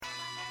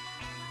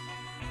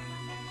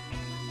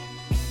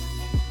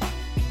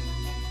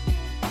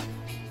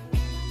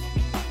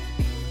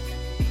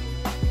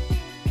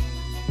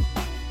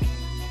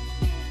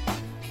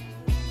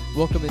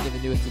Welcome into the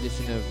newest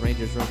edition of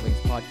Rangers Rumblings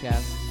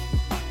podcast.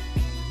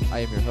 I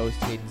am your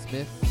host, Hayden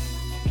Smith.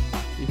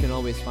 You can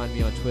always find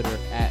me on Twitter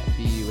at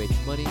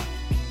BUHMoney.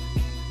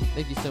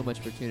 Thank you so much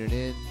for tuning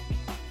in.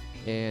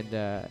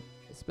 And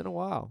it's been a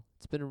while.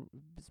 It's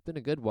been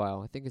a good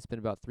while. I think it's been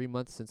about 3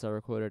 months since I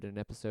recorded an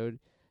episode.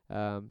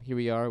 Here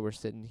we are. We're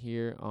sitting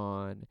here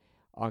on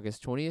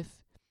August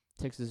 20th.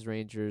 Texas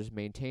Rangers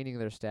maintaining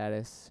their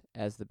status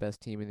as the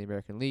best team in the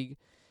American League.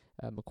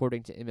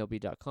 According to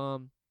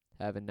MLB.com,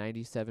 have a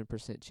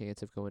 97%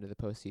 chance of going to the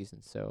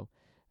postseason. So,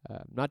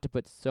 not to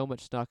put so much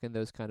stock in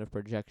those kind of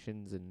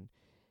projections and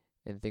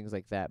things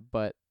like that,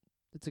 but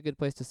it's a good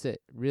place to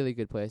sit. Really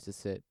good place to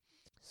sit.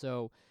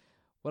 So,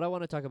 what I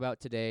want to talk about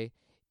today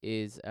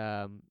is,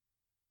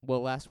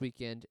 last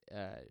weekend,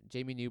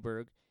 Jamie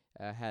Newberg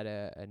had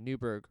a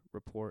Newberg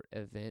Report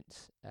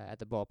event at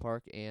the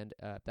ballpark, and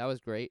that was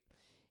great.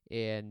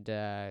 And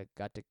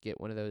got to get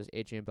one of those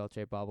Adrian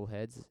Beltre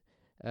bobbleheads.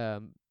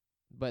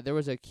 But there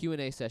was a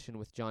Q&A session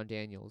with Jon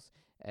Daniels,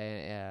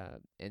 and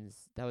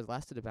that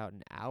lasted about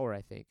an hour,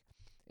 I think.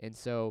 And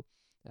so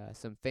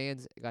some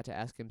fans got to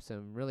ask him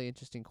some really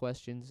interesting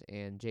questions,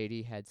 and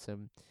JD had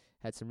some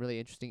really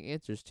interesting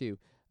answers too.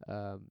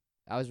 I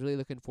was really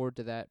looking forward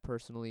to that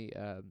personally,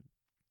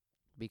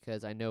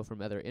 because I know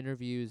from other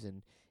interviews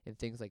and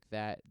things like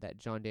that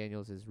Jon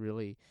Daniels is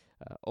really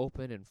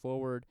open and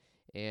forward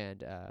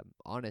and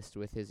honest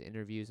with his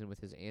interviews and with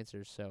his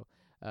answers. So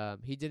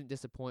he didn't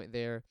disappoint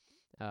there.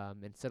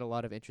 And said a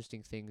lot of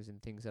interesting things and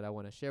things that I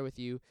want to share with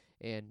you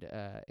and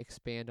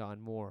expand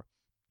on more.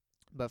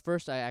 But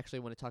first, I actually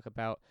want to talk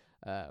about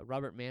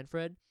Robert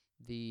Manfred,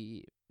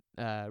 the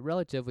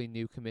relatively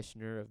new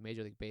commissioner of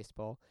Major League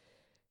Baseball.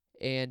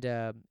 And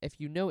if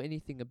you know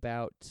anything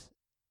about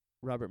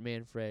Robert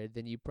Manfred,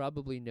 then you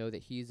probably know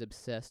that he's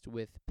obsessed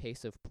with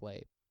pace of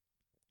play.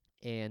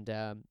 And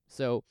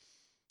so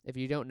if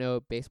you don't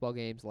know, baseball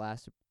games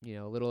last, a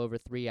little over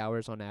 3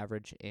 hours on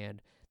average,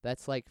 and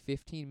that's like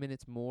 15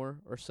 minutes more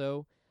or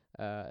so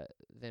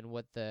than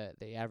what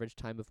the average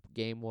time of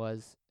game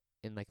was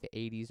in like the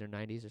 80s or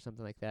 90s or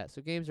something like that. So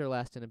games are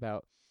lasting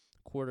about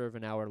a quarter of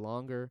an hour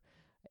longer,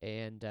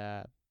 and,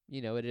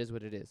 it is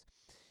what it is.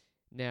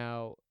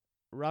 Now,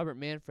 Robert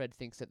Manfred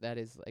thinks that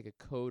is like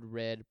a code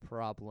red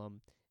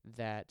problem,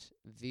 that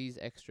these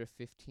extra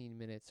 15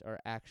 minutes are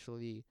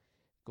actually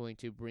going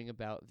to bring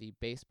about the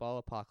baseball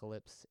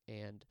apocalypse,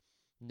 and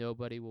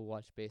nobody will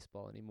watch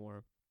baseball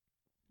anymore.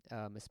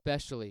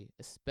 Especially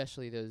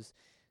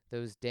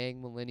those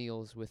dang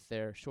millennials with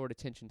their short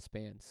attention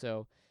span.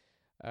 So,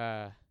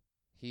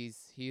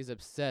 he's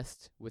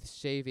obsessed with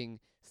shaving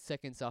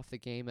seconds off the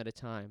game at a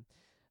time.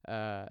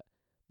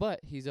 But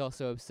he's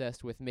also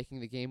obsessed with making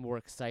the game more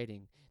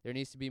exciting. There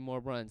needs to be more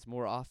runs,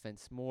 more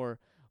offense, more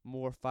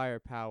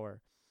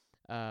firepower,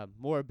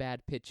 more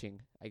bad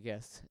pitching, I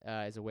guess,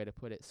 is a way to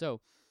put it.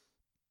 So,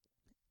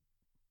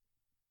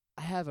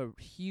 I have a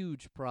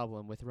huge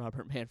problem with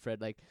Robert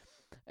Manfred, like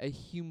a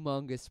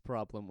humongous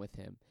problem with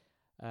him.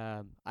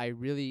 I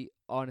really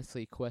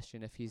honestly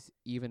question if he's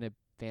even a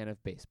fan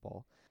of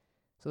baseball.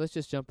 So let's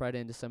just jump right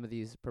into some of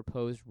these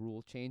proposed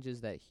rule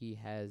changes that he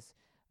has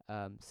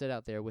set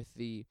out there. With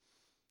the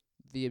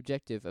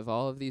objective of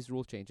all of these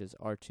rule changes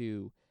are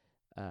to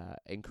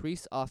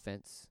increase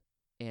offense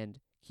and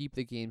keep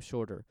the game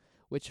shorter,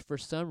 which for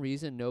some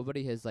reason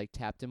nobody has like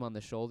tapped him on the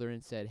shoulder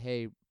and said,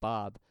 "Hey,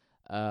 Bob,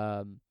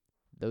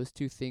 those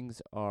two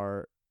things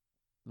are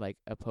like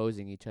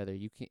opposing each other.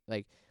 You can't,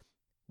 like,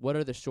 what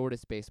are the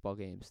shortest baseball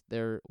games?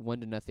 They're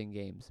 1-0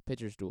 games,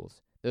 pitcher's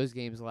duels. Those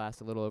games last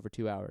a little over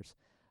 2 hours.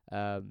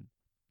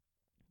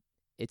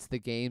 It's the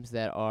games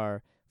that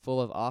are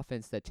full of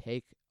offense that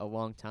take a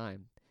long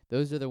time.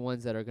 Those are the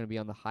ones that are going to be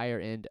on the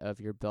higher end of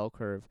your bell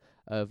curve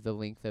of the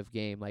length of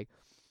game. Like,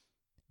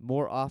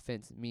 more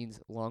offense means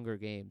longer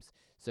games.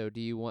 So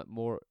do you want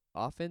more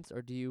offense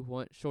or do you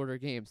want shorter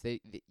games?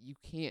 You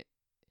can't.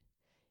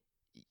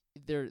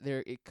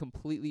 They're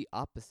completely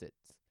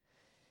opposites.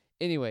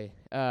 Anyway,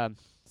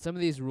 some of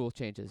these rule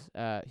changes.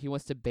 He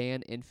wants to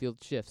ban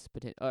infield shifts.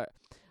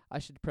 I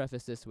should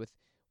preface this with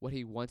what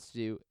he wants to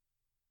do.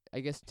 I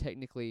guess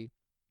technically,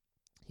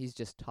 he's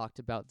just talked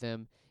about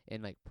them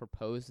and like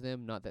proposed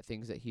them, not that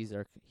things that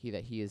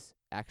he is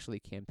actually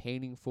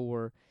campaigning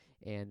for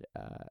and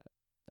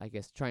I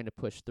guess trying to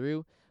push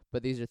through.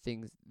 But these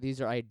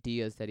are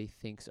ideas that he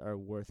thinks are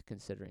worth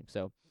considering.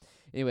 So,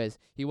 anyways,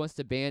 he wants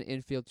to ban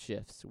infield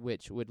shifts,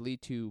 which would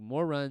lead to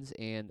more runs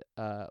and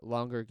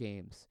longer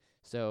games.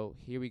 So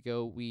here we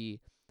go.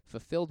 We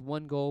fulfilled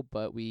one goal,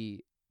 but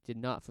we did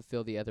not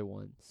fulfill the other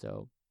one.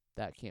 So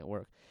that can't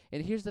work.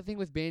 And here's the thing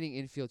with banning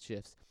infield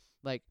shifts.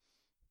 Like,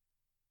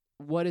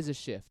 what is a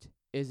shift?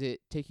 Is it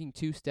taking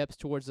 2 steps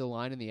towards the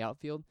line in the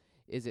outfield?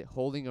 Is it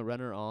holding a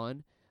runner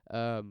on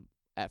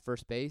at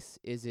first base?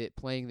 Is it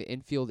playing the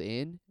infield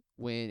in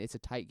when it's a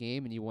tight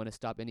game and you want to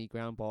stop any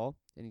ground ball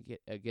and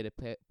get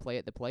a play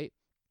at the plate?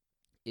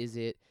 Is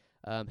it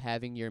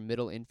having your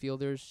middle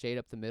infielders shade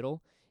up the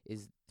middle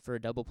is for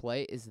a double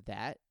play? Is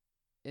that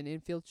an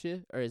infield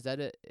shift, or is that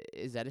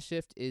a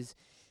shift? Is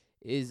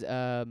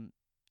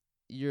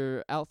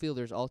your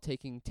outfielders all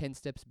taking 10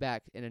 steps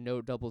back in a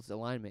no doubles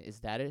alignment.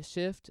 Is that a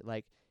shift?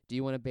 Like, do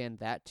you want to ban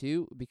that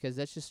too? Because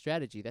that's just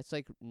strategy. That's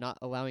like not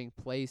allowing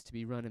plays to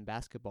be run in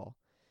basketball.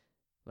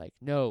 Like,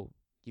 no,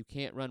 you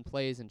can't run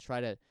plays and try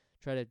to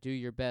do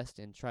your best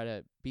and try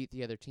to beat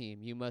the other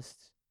team. You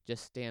must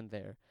just stand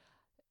there.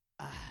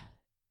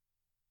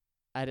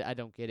 I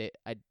don't get it.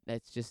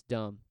 That's just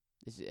dumb.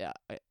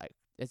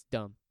 It's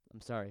dumb.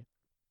 I'm sorry.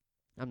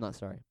 I'm not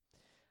sorry.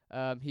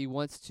 He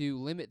wants to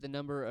limit the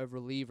number of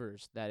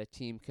relievers that a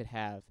team could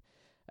have.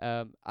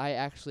 I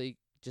actually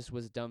just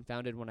was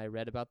dumbfounded when I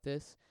read about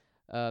this.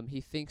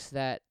 He thinks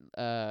that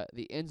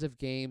the ends of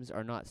games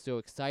are not so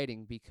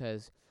exciting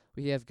because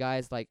we have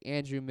guys like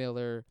Andrew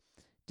Miller,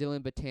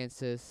 Dylan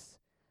Betances,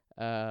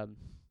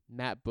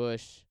 Matt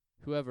Bush,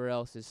 whoever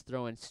else is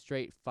throwing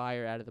straight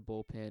fire out of the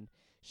bullpen,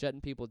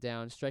 shutting people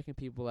down, striking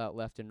people out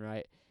left and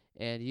right.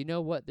 And you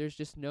know what? There's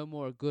just no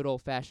more good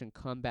old-fashioned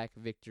comeback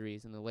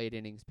victories in the late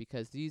innings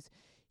because these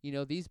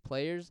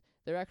players,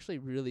 they're actually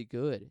really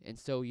good. And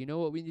so you know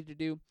what we need to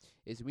do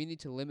is we need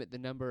to limit the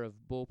number of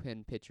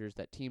bullpen pitchers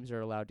that teams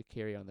are allowed to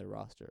carry on their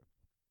roster.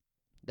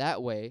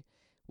 That way,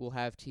 we'll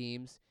have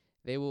teams,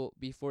 they will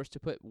be forced to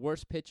put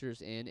worse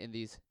pitchers in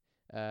these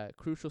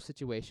crucial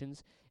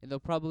situations, and they'll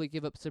probably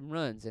give up some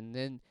runs, and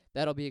then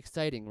that'll be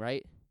exciting,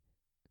 right?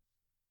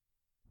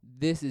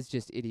 This is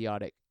just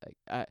idiotic.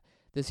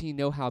 Does he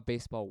know how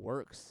baseball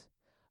works?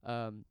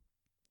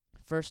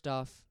 First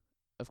off,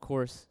 of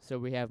course, so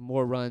we have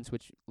more runs,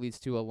 which leads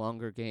to a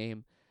longer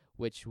game,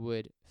 which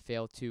would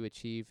fail to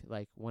achieve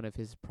like one of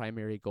his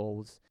primary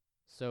goals.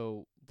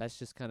 So that's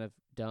just kind of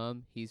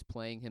dumb. He's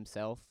playing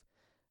himself.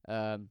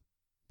 But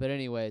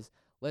anyways,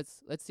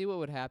 let's see what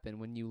would happen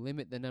when you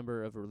limit the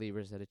number of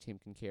relievers that a team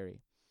can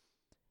carry.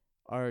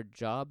 Are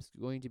jobs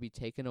going to be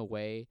taken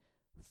away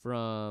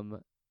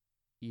from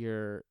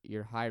your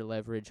high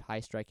leverage,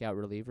 high strikeout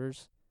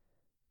relievers?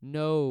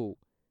 No.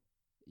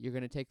 You're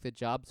going to take the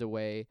jobs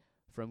away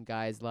from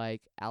guys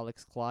like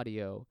Alex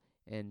Claudio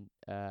and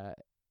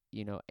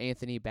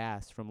Anthony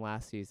Bass from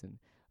last season.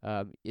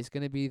 It's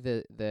going to be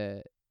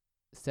the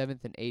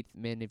 7th and 8th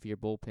men of your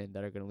bullpen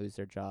that are going to lose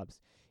their jobs.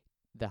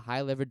 The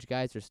high leverage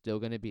guys are still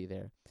going to be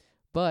there.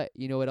 But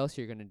you know what else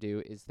you're going to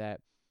do is that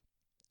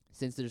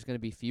since there's going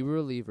to be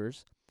fewer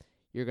relievers,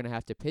 you're going to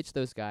have to pitch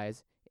those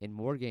guys in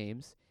more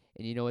games.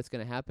 And you know what's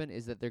going to happen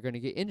is that they're going to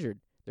get injured.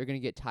 They're going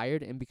to get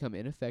tired and become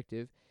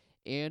ineffective,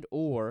 and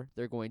or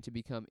they're going to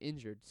become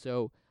injured.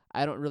 So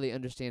I don't really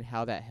understand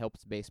how that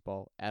helps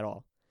baseball at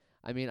all.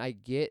 I mean, I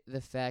get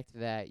the fact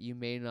that you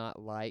may not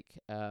like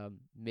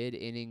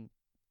mid-inning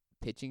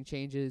pitching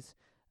changes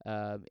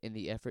in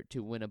the effort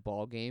to win a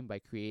ball game by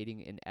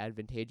creating an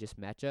advantageous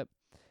matchup.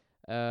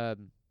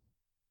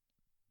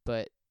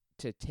 But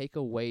to take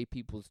away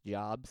people's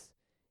jobs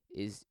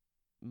is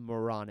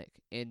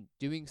moronic, and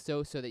doing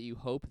so that you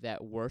hope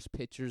that worse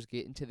pitchers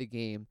get into the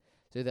game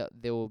so that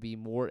there will be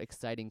more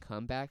exciting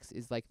comebacks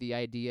is like the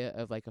idea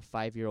of like a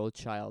 5-year-old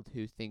child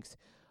who thinks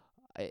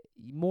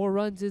more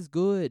runs is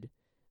good.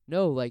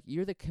 No, like,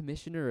 you're the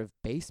commissioner of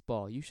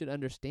baseball. You should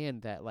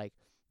understand that like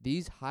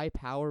these high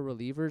power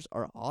relievers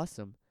are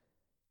awesome.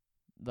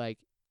 Like,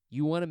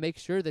 you want to make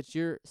sure that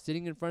you're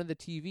sitting in front of the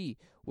TV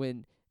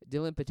when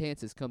Dylan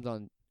Betances comes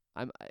on.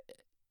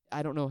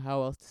 I don't know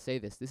how else to say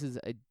this. This is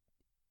a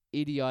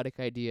idiotic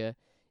idea.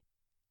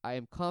 I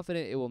am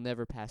confident it will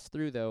never pass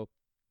through, though,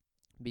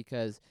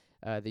 because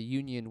the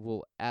union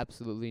will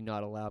absolutely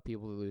not allow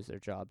people to lose their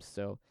jobs.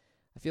 So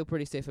I feel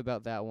pretty safe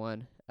about that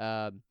one.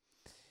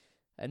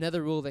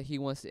 Another rule that he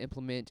wants to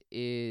implement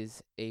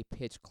is a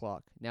pitch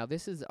clock. Now,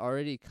 this is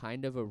already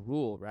kind of a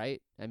rule, right?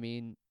 I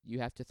mean, you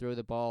have to throw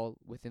the ball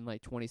within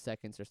like 20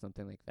 seconds or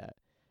something like that.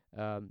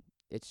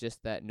 It's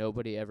just that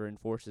nobody ever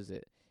enforces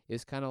it.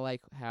 It's kind of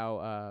like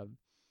how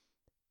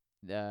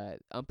the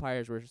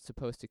umpires were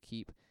supposed to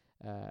keep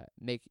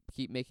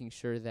making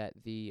sure that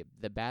the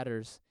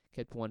batters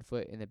kept 1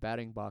 foot in the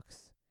batting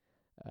box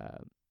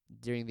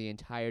during the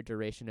entire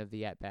duration of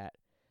the at-bat.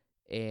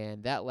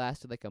 And that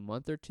lasted like a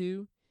month or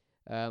two.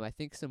 I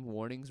think some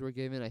warnings were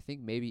given. I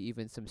think maybe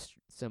even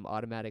some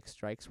automatic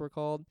strikes were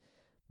called.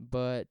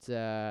 But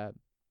then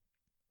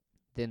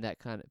that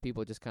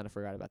people just kind of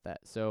forgot about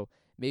that. So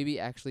maybe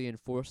actually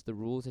enforce the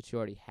rules that you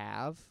already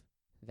have.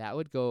 That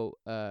would go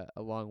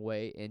a long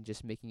way in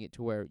just making it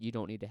to where you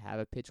don't need to have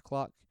a pitch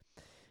clock.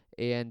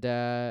 And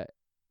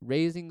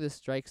raising the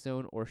strike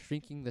zone or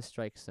shrinking the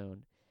strike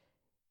zone.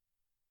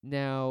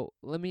 Now,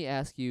 let me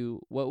ask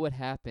you, what would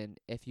happen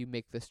if you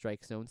make the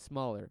strike zone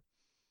smaller?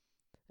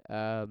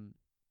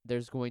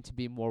 There's going to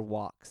be more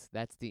walks.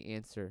 That's the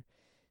answer.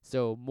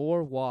 So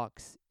more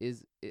walks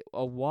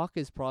a walk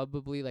is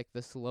probably like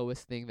the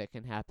slowest thing that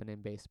can happen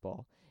in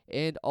baseball,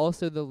 and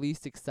also the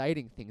least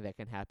exciting thing that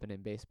can happen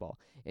in baseball.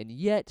 And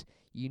yet,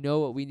 you know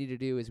what we need to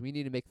do is we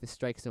need to make the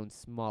strike zone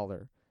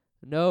smaller.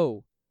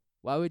 No,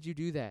 why would you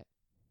do that?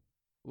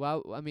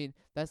 Well, I mean,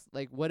 that's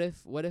like, what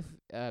if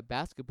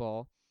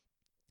basketball,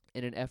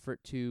 in an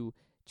effort to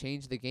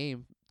change the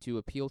game to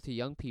appeal to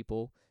young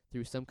people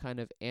through some kind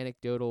of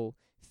anecdotal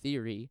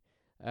theory,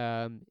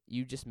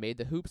 You just made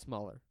the hoop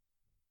smaller.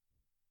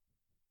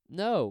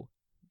 No,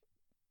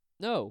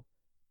 no,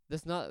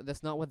 that's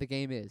not what the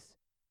game is.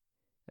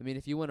 I mean,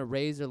 if you want to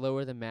raise or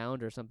lower the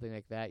mound or something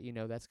like that,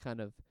 that's kind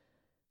of.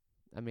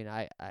 I mean,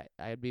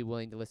 I'd be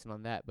willing to listen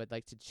on that, but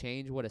like to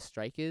change what a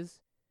strike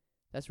is,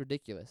 that's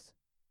ridiculous.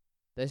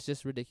 That's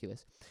just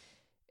ridiculous.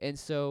 And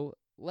so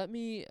let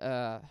me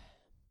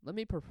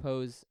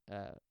propose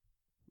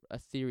a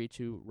theory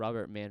to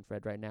Robert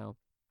Manfred right now.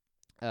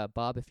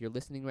 Bob, if you're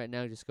listening right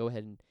now, just go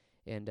ahead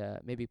and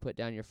maybe put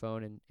down your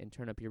phone and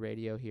turn up your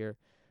radio here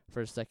for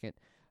a second.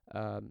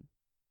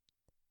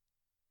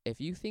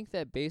 If you think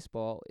that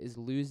baseball is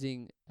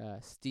losing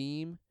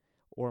steam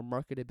or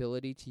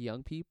marketability to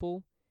young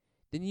people,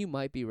 then you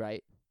might be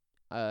right.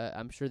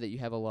 I'm sure that you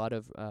have a lot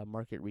of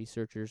market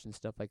researchers and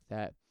stuff like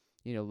that,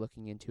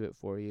 looking into it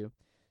for you.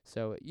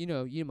 So,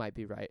 you might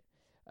be right.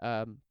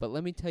 But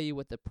let me tell you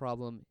what the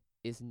problem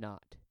is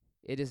not.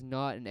 It is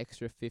not an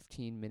extra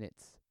 15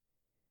 minutes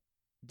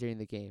during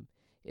the game.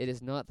 It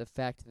is not the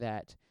fact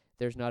that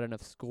there's not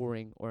enough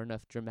scoring or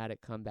enough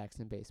dramatic comebacks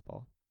in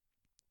baseball.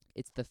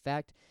 It's the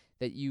fact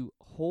that you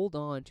hold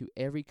on to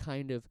every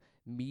kind of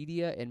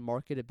media and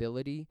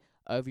marketability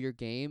of your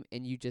game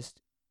and you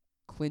just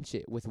clinch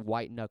it with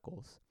white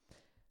knuckles.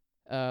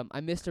 I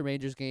missed a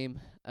Rangers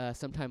game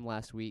sometime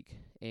last week,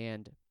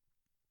 and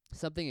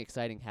something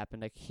exciting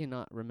happened. I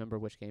cannot remember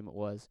which game it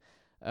was,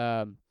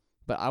 but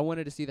I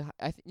wanted to see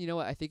you know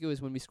what? I think it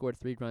was when we scored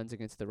 3 runs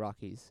against the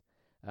Rockies.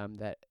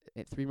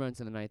 3 runs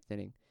in the 9th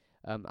inning.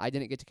 I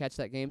didn't get to catch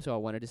that game, so I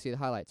wanted to see the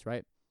highlights.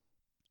 Right,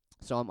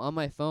 so I'm on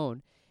my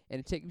phone,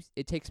 and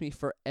it takes me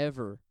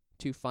forever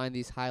to find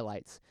these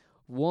highlights.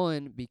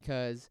 One,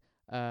 because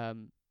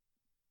the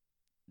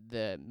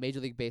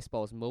Major League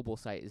Baseball's mobile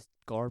site is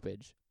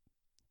garbage.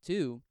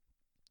 2,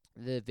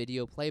 the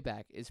video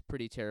playback is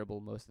pretty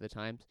terrible most of the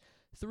times.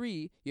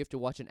 3, you have to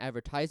watch an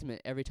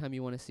advertisement every time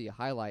you want to see a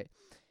highlight.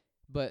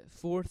 But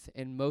 4th,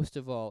 and most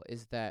of all,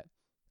 is that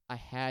I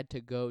had to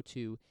go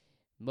to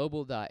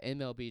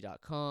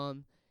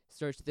mobile.mlb.com,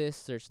 search this,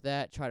 search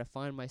that, try to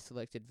find my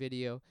selected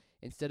video,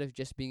 instead of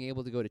just being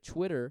able to go to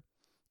Twitter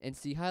and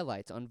see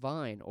highlights on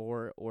Vine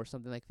or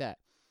something like that.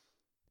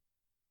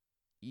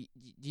 Do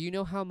you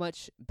know how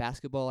much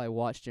basketball I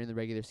watched during the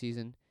regular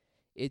season?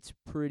 It's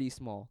pretty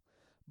small.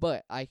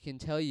 But I can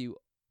tell you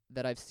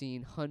that I've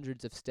seen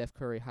hundreds of Steph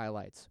Curry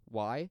highlights.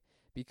 Why?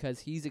 Because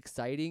he's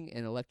exciting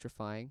and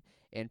electrifying,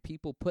 and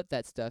people put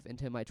that stuff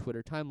into my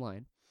Twitter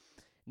timeline.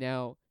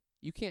 Now,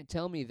 you can't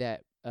tell me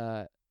that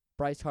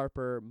Bryce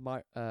Harper,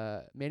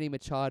 Manny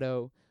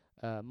Machado,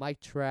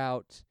 Mike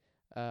Trout,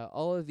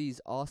 all of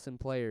these awesome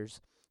players,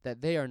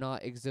 that they are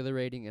not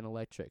exhilarating and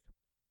electric.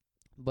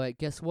 But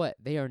guess what?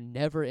 They are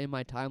never in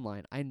my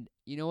timeline.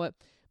 You know what?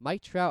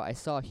 Mike Trout, I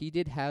saw he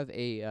did have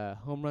a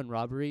home run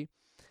robbery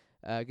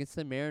against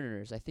the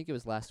Mariners. I think it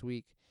was last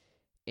week.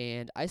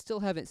 And I still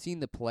haven't seen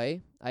the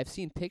play. I've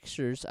seen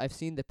pictures. I've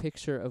seen the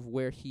picture of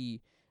where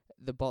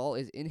the ball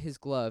is in his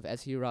glove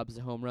as he robs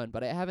a home run.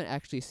 But I haven't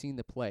actually seen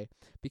the play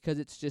because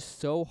it's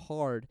just so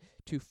hard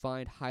to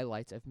find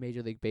highlights of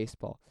Major League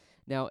Baseball.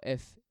 Now,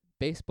 if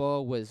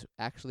baseball was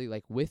actually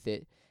like with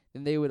it,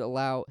 then they would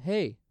allow,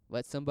 hey,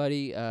 let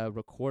somebody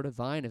record a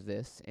Vine of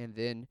this, and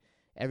then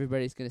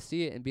everybody's going to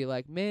see it and be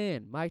like,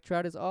 man, Mike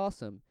Trout is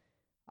awesome.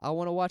 I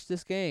want to watch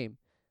this game.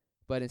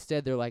 But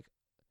instead, they're like,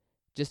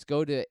 just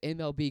go to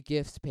MLB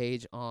Gifts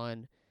page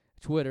on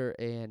Twitter,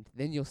 and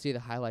then you'll see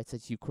the highlights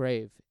that you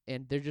crave.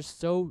 And they're just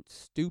so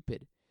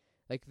stupid.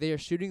 Like, they are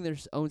shooting their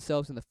own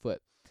selves in the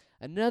foot.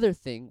 Another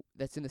thing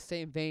that's in the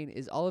same vein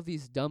is all of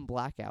these dumb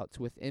blackouts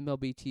with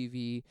MLB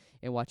TV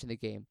and watching the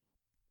game.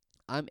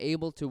 I'm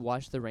able to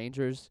watch the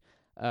Rangers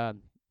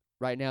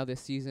right now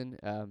this season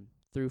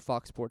through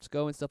Fox Sports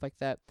Go and stuff like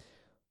that.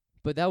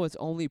 But that was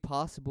only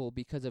possible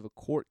because of a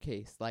court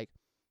case. Like,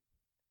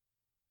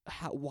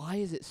 why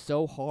is it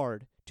so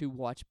hard to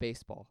watch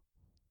baseball?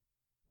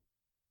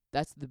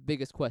 That's the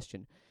biggest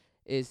question.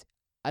 Is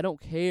I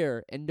don't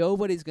care, and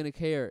nobody's going to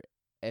care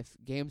if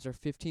games are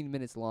 15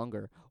 minutes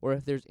longer, or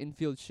if there's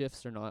infield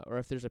shifts or not, or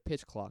if there's a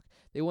pitch clock.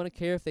 They want to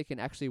care if they can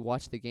actually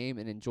watch the game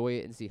and enjoy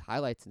it and see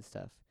highlights and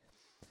stuff.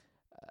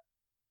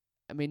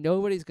 I mean,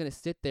 nobody's going to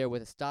sit there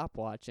with a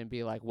stopwatch and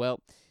be like, well,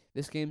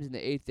 this game's in the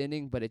 8th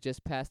inning, but it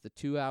just passed the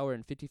 2-hour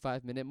and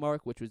 55-minute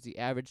mark, which was the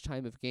average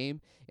time of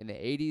game in the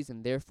 80s,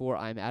 and therefore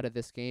I'm out of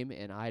this game,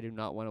 and I do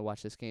not want to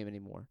watch this game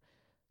anymore.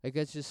 Like,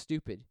 that's just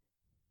stupid.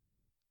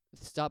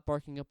 Stop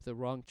barking up the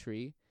wrong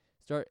tree.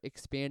 Start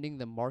expanding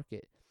the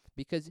market.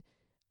 Because,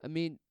 I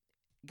mean,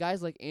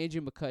 guys like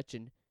Andrew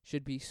McCutchen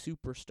should be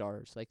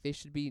superstars. Like, they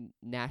should be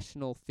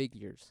national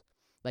figures,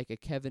 like a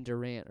Kevin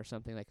Durant or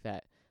something like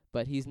that.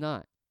 But he's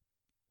not.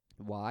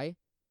 Why?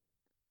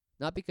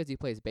 Not because he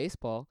plays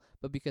baseball,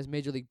 but because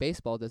Major League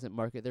Baseball doesn't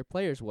market their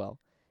players well.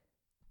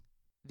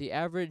 The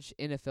average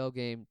NFL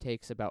game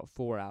takes about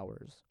 4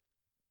 hours.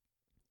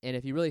 And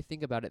if you really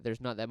think about it,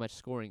 there's not that much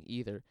scoring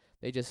either.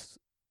 They just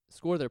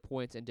score their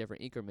points in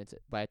different increments,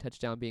 by a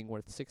touchdown being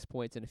worth 6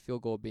 points and a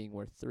field goal being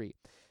worth 3.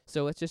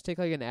 So let's just take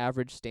like an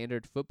average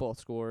standard football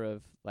score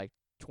of like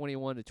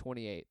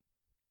 21-28.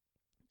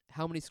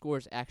 How many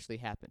scores actually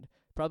happened?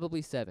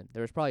 Probably 7.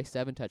 There was probably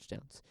 7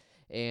 touchdowns.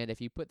 And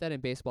if you put that in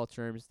baseball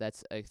terms,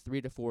 that's a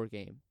 3-4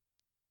 game,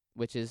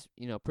 which is,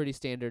 pretty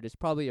standard. It's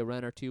probably a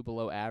run or two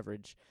below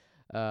average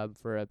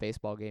for a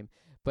baseball game.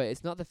 But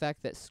it's not the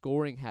fact that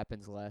scoring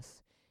happens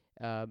less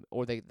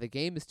or the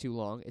game is too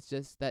long. It's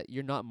just that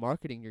you're not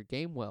marketing your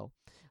game well.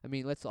 I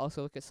mean, let's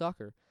also look at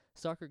soccer.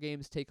 Soccer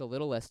games take a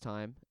little less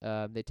time.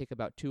 They take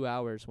about 2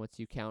 hours once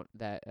you count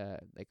that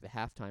like the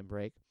halftime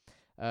break.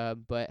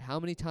 But how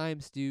many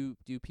times do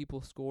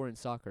people score in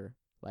soccer?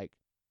 Like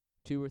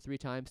 2 or 3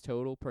 times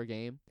total per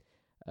game.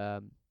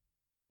 And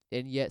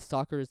yet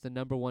soccer is the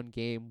number one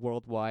game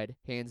worldwide,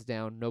 hands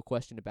down, no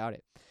question about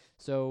it.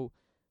 So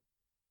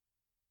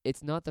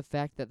it's not the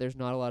fact that there's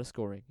not a lot of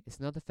scoring. It's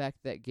not the fact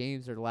that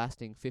games are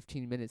lasting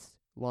 15 minutes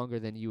longer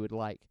than you would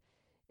like.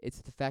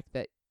 It's the fact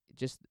that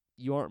just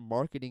you aren't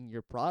marketing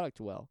your product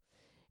well.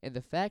 And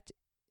the fact,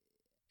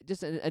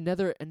 just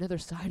another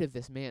side of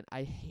this, man,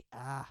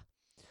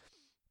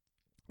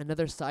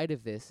 another side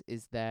of this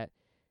is that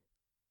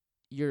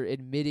you're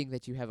admitting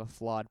that you have a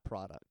flawed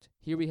product.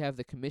 Here we have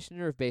the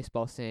commissioner of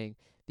baseball saying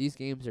these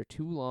games are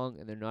too long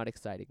and they're not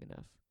exciting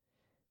enough.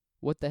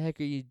 What the heck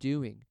are you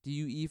doing? Do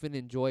you even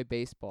enjoy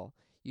baseball?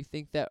 You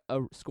think that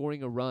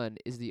scoring a run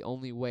is the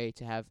only way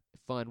to have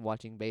fun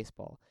watching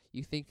baseball.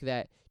 You think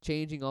that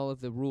changing all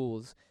of the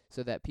rules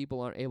so that people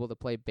aren't able to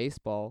play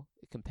baseball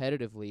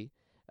competitively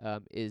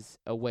is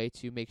a way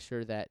to make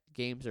sure that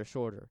games are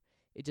shorter.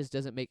 It just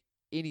doesn't make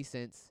any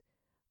sense.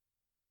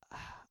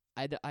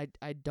 I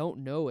don't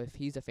know if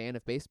he's a fan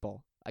of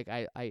baseball. Like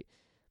I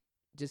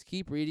just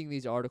keep reading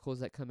these articles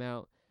that come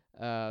out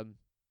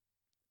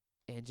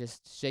and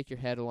just shake your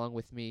head along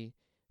with me.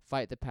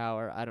 Fight the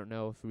power. I don't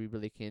know if we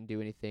really can do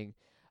anything.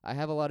 I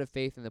have a lot of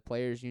faith in the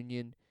players'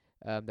 union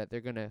that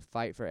they're going to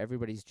fight for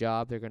everybody's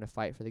job. They're going to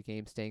fight for the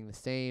game staying the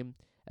same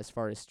as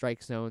far as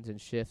strike zones and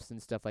shifts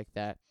and stuff like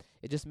that.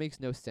 It just makes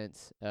no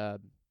sense.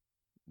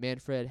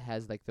 Manfred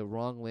has like the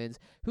wrong lens.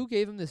 Who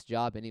gave him this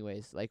job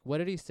anyways? Like, what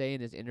did he say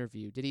in his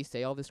interview? Did he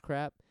say all this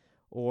crap?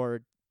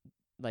 Or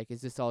like,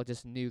 is this all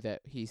just new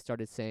that he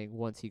started saying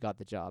once he got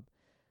the job?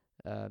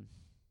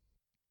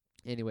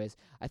 Anyways,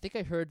 I think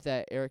I heard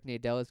that Eric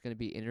Nadel is going to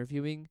be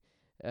interviewing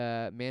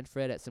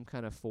Manfred at some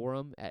kind of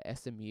forum at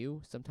SMU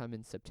sometime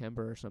in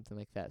September or something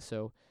like that.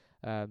 So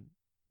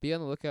be on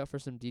the lookout for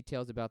some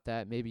details about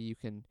that. Maybe you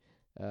can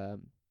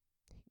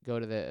go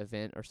to the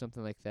event or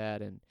something like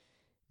that, and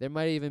there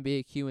might even be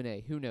a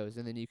Q&A. Who knows?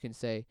 And then you can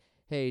say,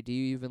 hey, do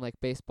you even like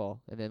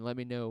baseball? And then let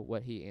me know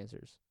what he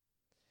answers.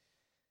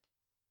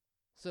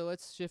 So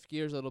let's shift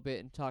gears a little bit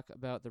and talk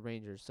about the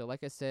Rangers. So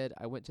like I said,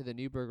 I went to the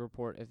Newberg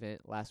Report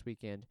event last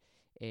weekend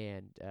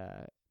and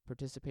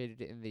participated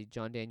in the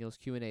Jon Daniels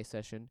Q&A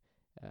session.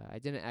 I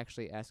didn't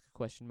actually ask a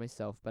question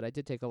myself, but I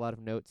did take a lot of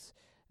notes.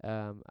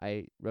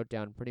 I wrote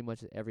down pretty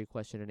much every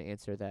question and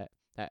answer that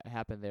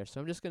happened there. So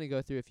I'm just going to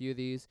go through a few of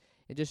these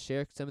and just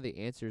share some of the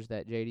answers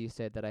that JD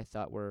said that I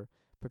thought were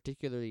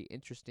particularly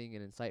interesting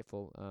and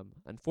insightful.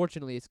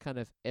 Unfortunately, it's kind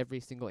of every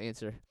single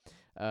answer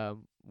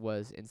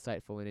was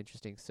insightful and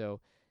interesting. So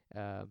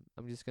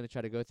I'm just going to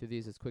try to go through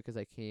these as quick as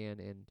I can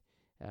and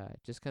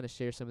just kind of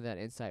share some of that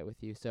insight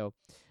with you. So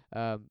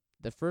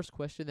the first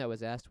question that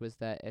was asked was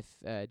that if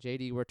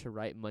JD were to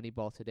write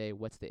Moneyball today,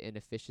 what's the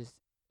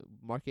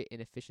market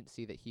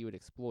inefficiency that he would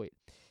exploit?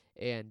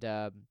 And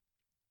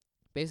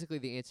basically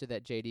the answer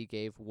that JD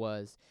gave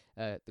was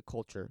the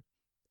culture.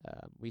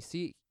 We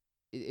see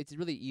it's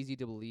really easy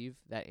to believe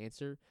that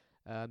answer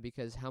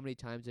because how many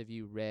times have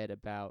you read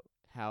about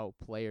how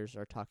players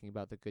are talking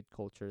about the good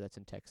culture that's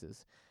in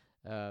Texas?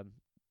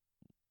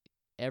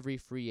 Every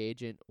free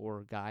agent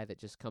or guy that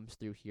just comes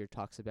through here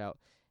talks about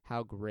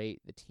how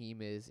great the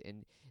team is,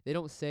 and they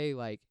don't say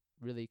like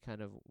really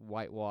kind of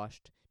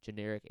whitewashed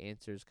generic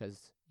answers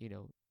because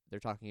they're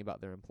talking about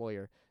their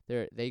employer.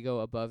 They go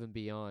above and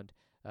beyond.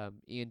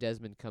 Ian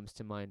Desmond comes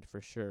to mind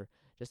for sure,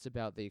 just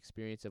about the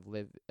experience of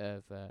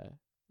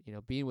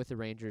being with the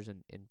Rangers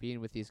and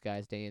being with these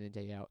guys day in and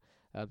day out.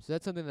 So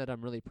that's something that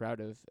I'm really proud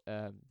of,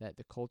 that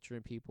the culture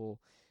and people,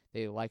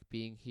 they like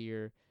being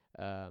here.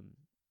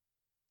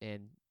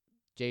 And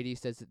JD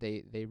says that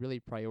they really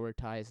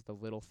prioritize the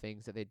little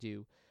things that they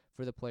do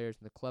for the players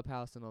in the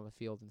clubhouse and on the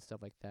field and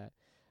stuff like that.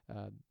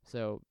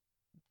 So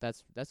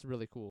that's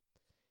really cool.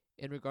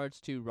 In regards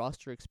to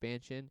roster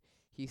expansion,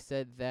 he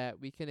said that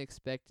we can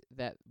expect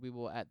that we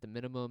will, at the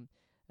minimum,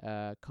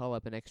 call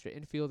up an extra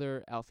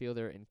infielder,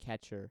 outfielder, and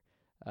catcher.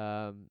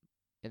 And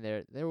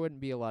there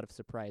wouldn't be a lot of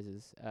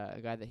surprises.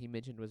 A guy that he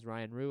mentioned was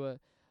Ryan Rua.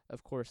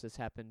 Of course, this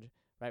happened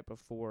right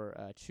before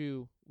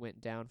Chu went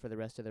down for the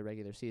rest of the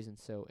regular season.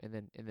 So and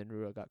then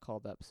Rua got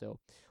called up. So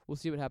we'll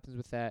see what happens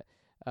with that.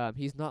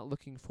 He's not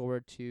looking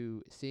forward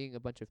to seeing a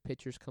bunch of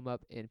pitchers come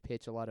up and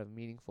pitch a lot of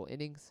meaningful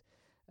innings.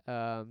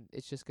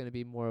 It's just going to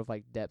be more of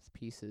like depth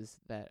pieces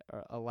that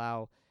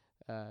allow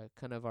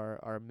kind of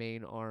our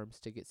main arms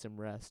to get some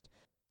rest.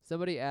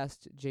 Somebody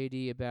asked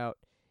JD about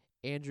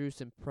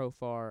Andrus and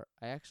Profar.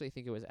 I actually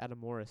think it was Adam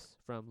Morris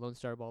from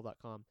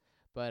LoneStarBall.com.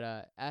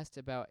 But asked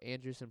about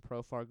Andrus and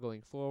Profar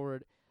going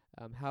forward,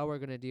 how we're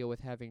going to deal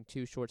with having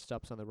two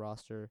shortstops on the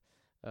roster,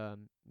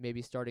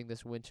 maybe starting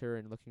this winter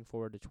and looking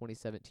forward to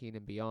 2017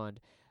 and beyond.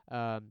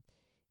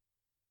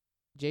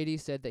 JD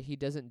said that he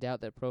doesn't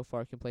doubt that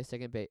Profar can play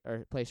second base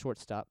or play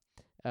shortstop.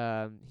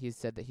 He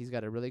said that he's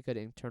got a really good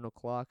internal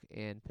clock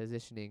and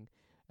positioning,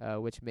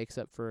 which makes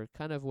up for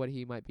kind of what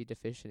he might be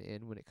deficient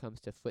in when it comes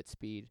to foot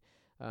speed.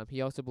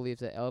 He also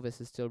believes that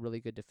Elvis is still really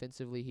good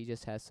defensively. He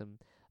just has some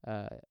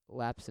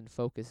lapse in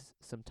focus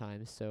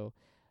sometimes. So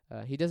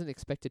he doesn't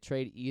expect to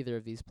trade either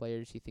of these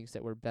players. He thinks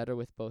that we're better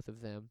with both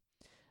of them,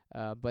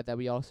 but that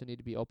we also need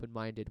to be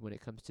open-minded when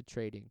it comes to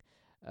trading.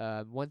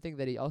 One thing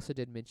that he also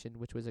did mention,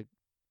 which was a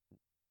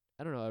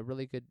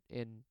really good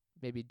and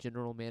maybe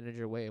general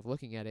manager way of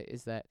looking at it,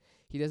 is that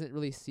he doesn't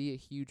really see a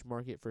huge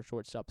market for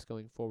shortstops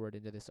going forward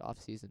into this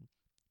offseason,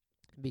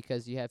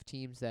 because you have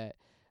teams that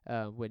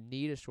would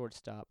need a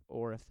shortstop,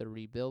 or if they're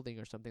rebuilding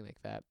or something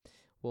like that,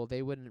 well,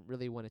 they wouldn't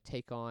really want to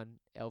take on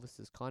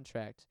Elvis's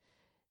contract,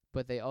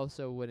 but they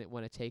also wouldn't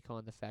want to take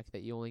on the fact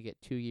that you only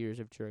get 2 years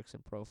of Jerks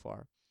and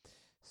Profar.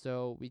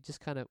 So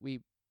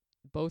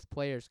both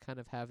players kind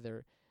of have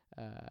their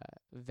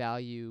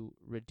value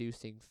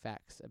reducing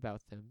facts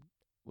about them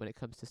when it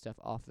comes to stuff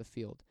off the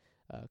field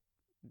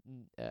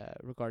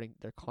regarding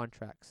their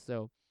contracts.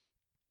 So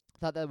I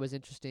thought that was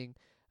interesting,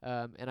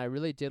 and I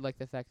really did like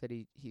the fact that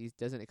he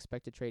doesn't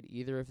expect to trade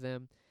either of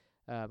them.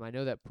 I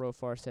know that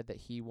Profar said that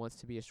he wants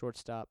to be a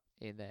shortstop,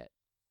 and that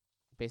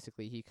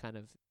basically he kind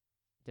of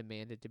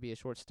demanded to be a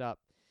shortstop.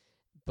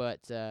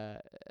 But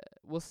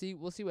we'll see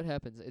what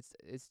happens.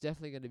 It's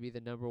definitely going to be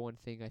the number one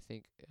thing, I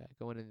think,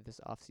 going into this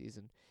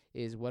offseason,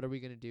 is what are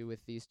we going to do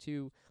with these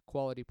two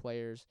quality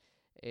players,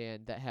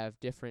 and that have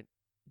different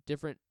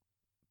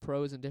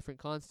pros and different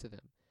cons to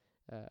them.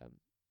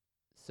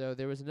 So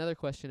there was another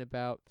question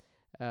about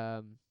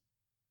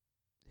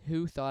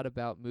who thought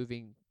about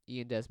moving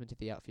Ian Desmond to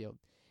the outfield.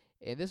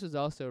 And this was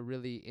also a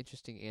really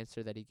interesting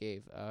answer that he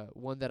gave,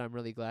 one that I'm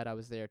really glad I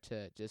was there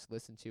to just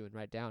listen to and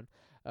write down.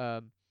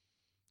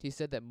 He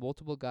said that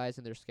multiple guys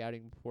in their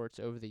scouting reports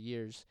over the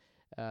years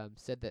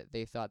said that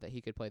they thought that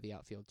he could play the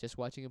outfield. Just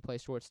watching him play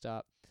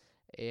shortstop,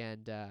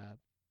 and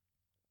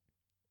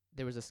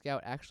there was a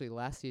scout actually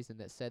last season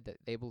that said that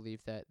they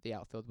believed that the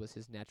outfield was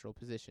his natural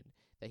position,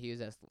 that he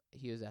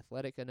was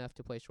athletic enough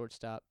to play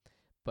shortstop,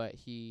 but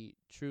he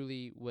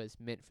truly was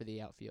meant for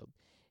the outfield.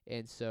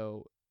 And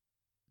so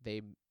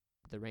the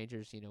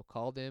Rangers,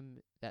 called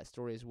him. That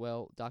story is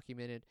well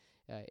documented.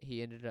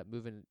 He ended up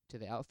moving to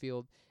the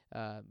outfield,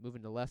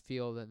 moving to left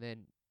field, and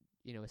then,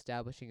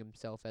 establishing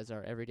himself as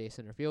our everyday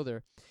center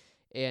fielder.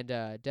 And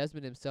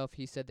Desmond himself,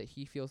 he said that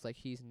he feels like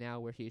he's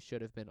now where he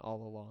should have been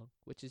all along,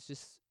 which is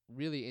just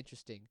really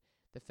interesting.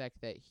 The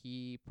fact that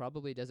he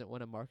probably doesn't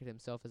want to market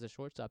himself as a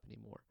shortstop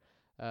anymore,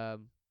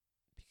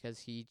 because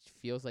he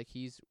feels like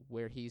he's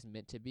where he's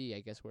meant to be.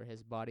 I guess where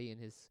his body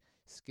and his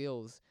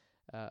skills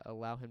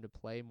allow him to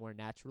play more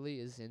naturally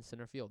is in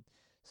center field.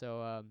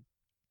 So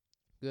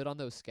good on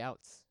those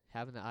scouts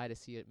having the eye to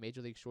see a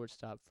major league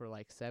shortstop for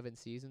like 7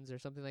 seasons or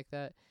something like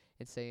that,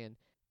 and saying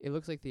it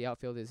looks like the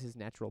outfield is his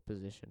natural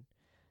position.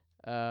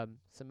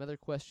 Some other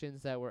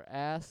questions that were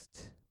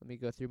asked. Let me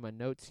go through my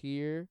notes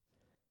here.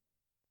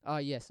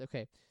 Yes,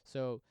 okay.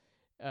 So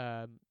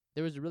there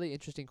was a really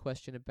interesting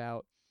question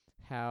about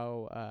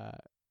how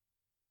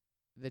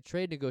the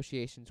trade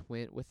negotiations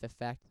went, with the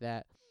fact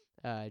that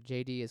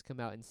JD has come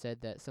out and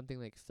said that something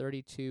like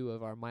 32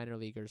 of our minor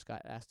leaguers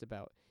got asked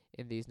about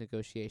in these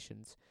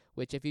negotiations,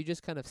 which, if you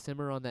just kind of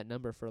simmer on that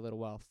number for a little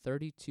while,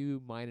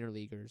 32 minor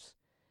leaguers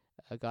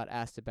got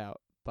asked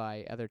about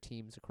by other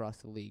teams across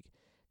the league.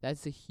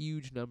 That's a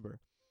huge number.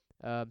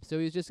 So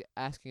he was just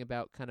asking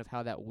about kind of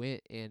how that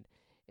went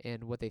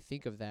and what they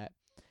think of that.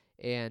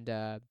 And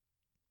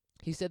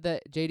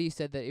JD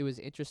said that it was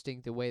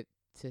interesting the way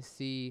to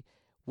see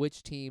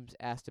which teams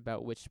asked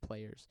about which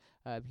players.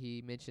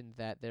 He mentioned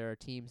that there are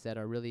teams that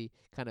are really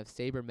kind of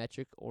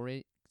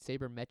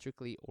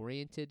sabermetrically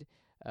oriented,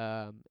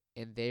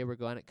 and they were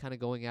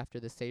going after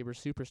the Saber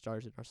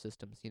superstars in our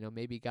systems.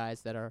 Maybe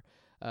guys that are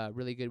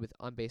really good with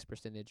on-base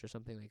percentage or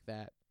something like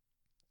that.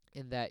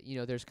 And that,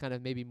 there's kind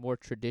of maybe more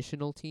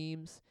traditional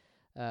teams,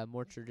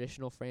 more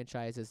traditional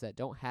franchises that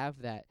don't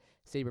have that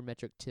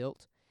sabermetric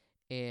tilt,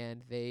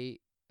 and they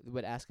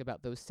would ask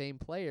about those same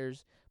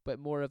players, but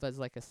more of as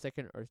like a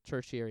second or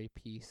tertiary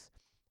piece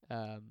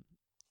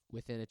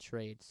within a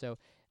trade. So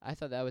I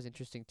thought that was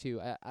interesting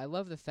too. I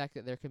love the fact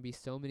that there can be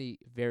so many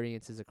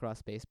variances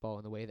across baseball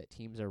in the way that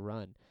teams are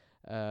run.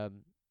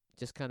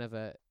 Just kind of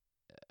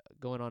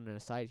going on an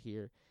aside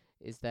here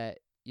is that,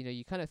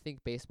 you kind of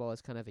think baseball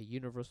is kind of a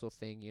universal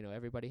thing.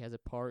 Everybody has a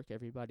park.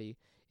 Everybody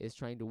is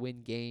trying to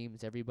win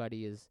games.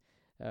 Everybody is,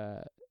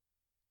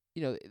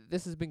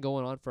 this has been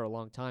going on for a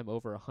long time,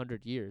 over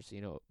 100 years,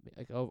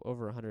 like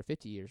over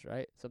 150 years,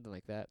 right? Something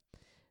like that.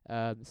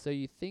 So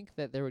you think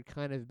that there would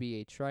kind of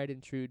be a tried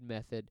and true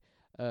method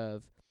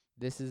of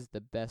this is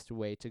the best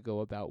way to go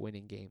about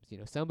winning games.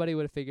 Somebody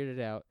would have figured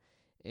it out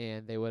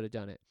and they would have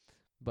done it.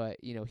 But,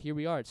 here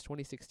we are. It's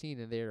 2016,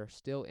 and there are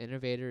still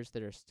innovators.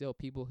 There are still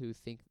people who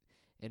think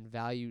and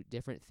value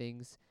different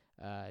things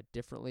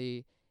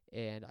differently.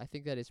 And I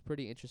think that it's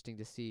pretty interesting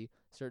to see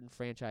certain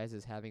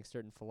franchises having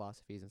certain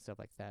philosophies and stuff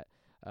like that.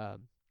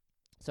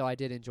 So I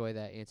did enjoy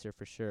that answer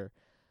for sure.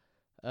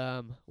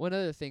 One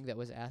other thing that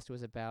was asked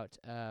was about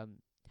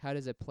how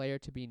does a player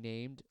to be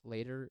named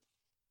later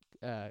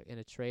in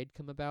a trade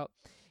come about?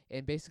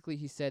 And basically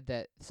he said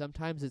that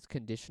sometimes it's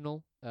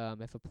conditional.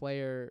 If a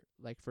player,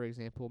 like for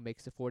example,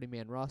 makes a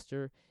 40-man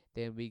roster,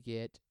 then we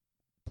get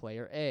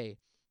player A.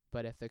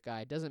 But if the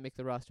guy doesn't make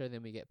the roster,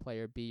 then we get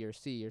player B or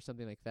C or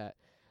something like that.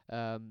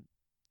 And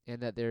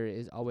that there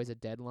is always a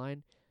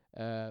deadline.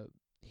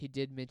 He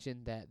did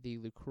mention that the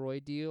LaCroix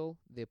deal,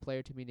 the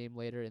player to be named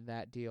later in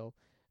that deal,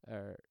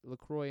 or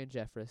LaCroix and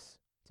Jeffress,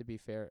 to be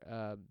fair,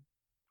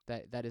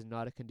 that is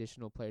not a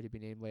conditional player to be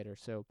named later.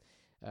 So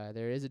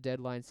there is a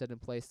deadline set in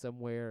place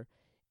somewhere,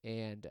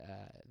 and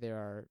there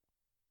are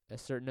a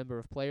certain number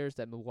of players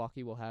that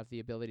Milwaukee will have the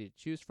ability to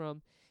choose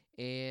from,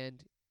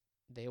 and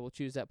they will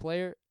choose that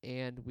player,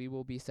 and we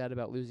will be sad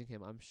about losing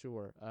him, I'm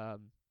sure.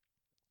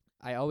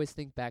 I always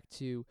think back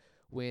to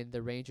when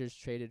the Rangers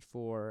traded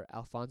for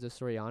Alfonso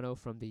Soriano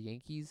from the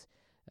Yankees.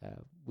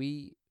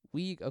 We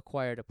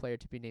acquired a player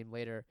to be named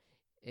later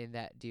in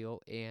that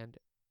deal, and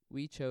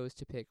we chose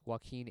to pick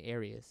Joaquin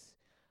Arias,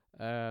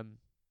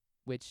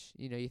 which,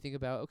 you think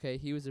about, okay,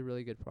 he was a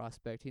really good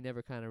prospect. He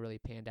never kind of really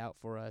panned out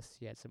for us.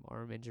 He had some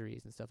arm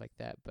injuries and stuff like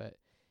that, but,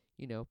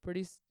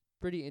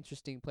 pretty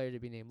interesting player to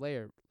be named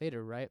later,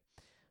 right?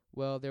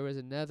 Well, there was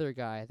another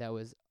guy that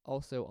was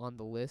also on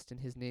the list, and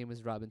his name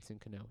was Robinson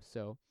Cano.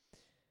 So,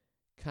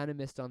 kind of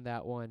missed on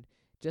that one.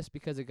 Just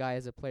because a guy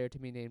is a player to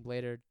be named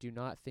later, do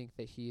not think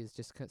that he is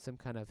just some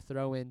kind of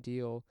throw-in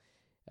deal,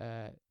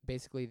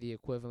 basically the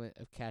equivalent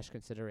of cash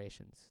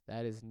considerations.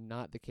 That is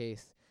not the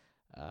case.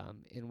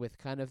 And with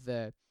kind of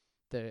the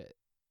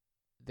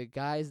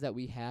guys that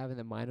we have in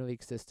the minor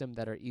league system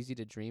that are easy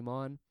to dream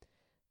on,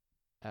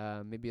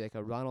 maybe like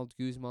a Ronald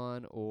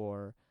Guzman,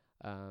 or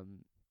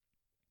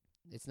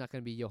it's not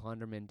going to be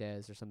Yohander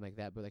Mendez or something like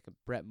that, but like a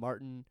Brett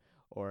Martin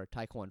or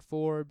Taekwon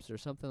Forbes or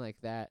something like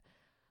that.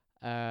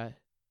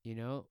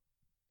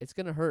 It's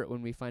going to hurt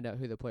when we find out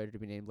who the player to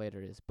be named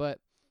later is. But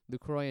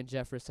LaCroix and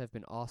Jeffress have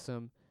been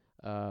awesome.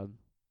 I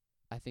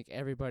think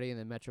everybody in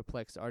the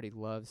Metroplex already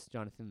loves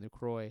Jonathan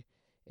LaCroix,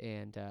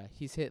 and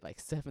he's hit like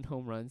 7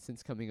 home runs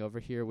since coming over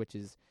here, which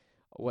is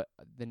what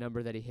the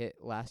number that he hit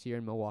last year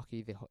in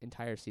Milwaukee the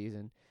entire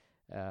season.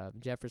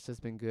 Jeffress has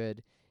been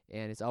good,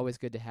 and it's always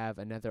good to have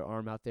another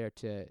arm out there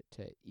to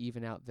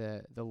even out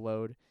the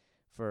load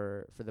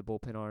for the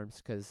bullpen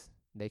arms, because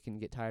they can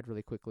get tired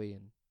really quickly,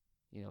 and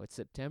it's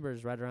September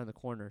is right around the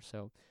corner,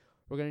 so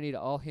we're going to need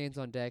all hands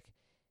on deck.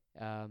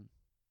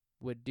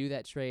 Would do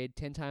that trade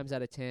 10 times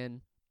out of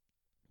 10,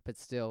 but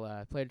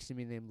still, player to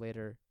be named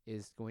later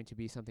is going to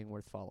be something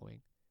worth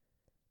following.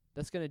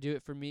 That's going to do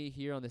it for me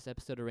here on this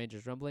episode of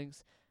Rangers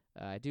Rumblings.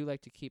 I do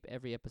like to keep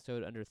every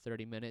episode under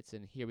 30 minutes,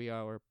 and here we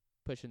are. We're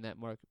pushing that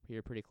mark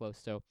here pretty close.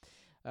 So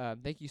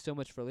thank you so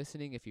much for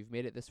listening. If you've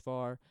made it this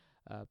far,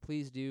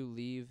 please do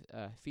leave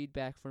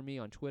feedback for me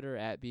on Twitter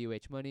at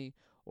BUHMoney,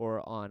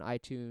 or on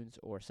iTunes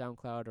or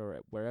SoundCloud,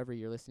 or wherever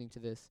you're listening to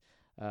this.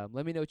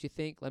 Let me know what you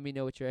think. Let me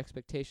know what your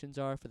expectations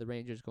are for the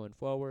Rangers going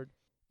forward.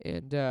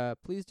 And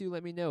please do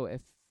let me know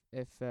if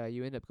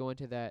you end up going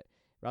to that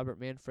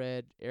Robert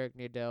Manfred, Eric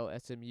Nadel,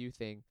 SMU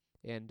thing,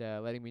 and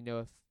letting me know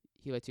if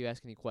he lets you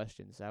ask any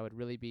questions. I would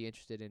really be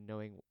interested in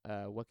knowing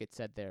what gets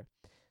said there.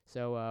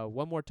 So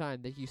one more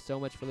time, thank you so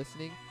much for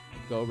listening.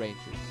 Go Rangers.